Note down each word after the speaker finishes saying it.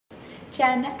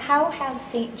Jen, how has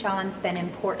St. John's been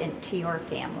important to your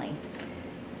family?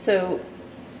 So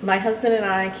my husband and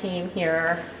I came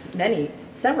here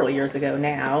several years ago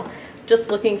now, just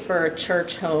looking for a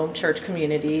church home, church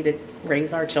community to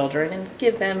raise our children and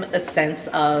give them a sense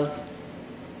of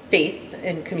faith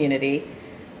and community.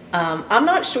 I'm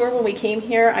not sure when we came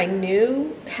here, I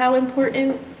knew how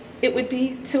important it would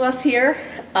be to us here.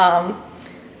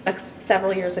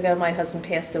 Several years ago, my husband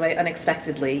passed away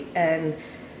unexpectedly, and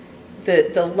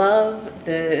the love,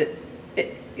 the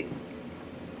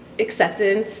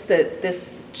acceptance that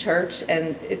this church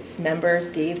and its members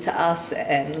gave to us,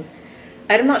 and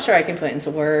I'm not sure I can put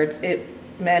into words, it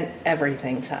meant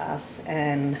everything to us,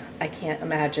 and I can't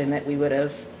imagine that we would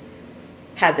have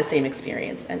had the same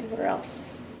experience anywhere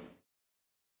else.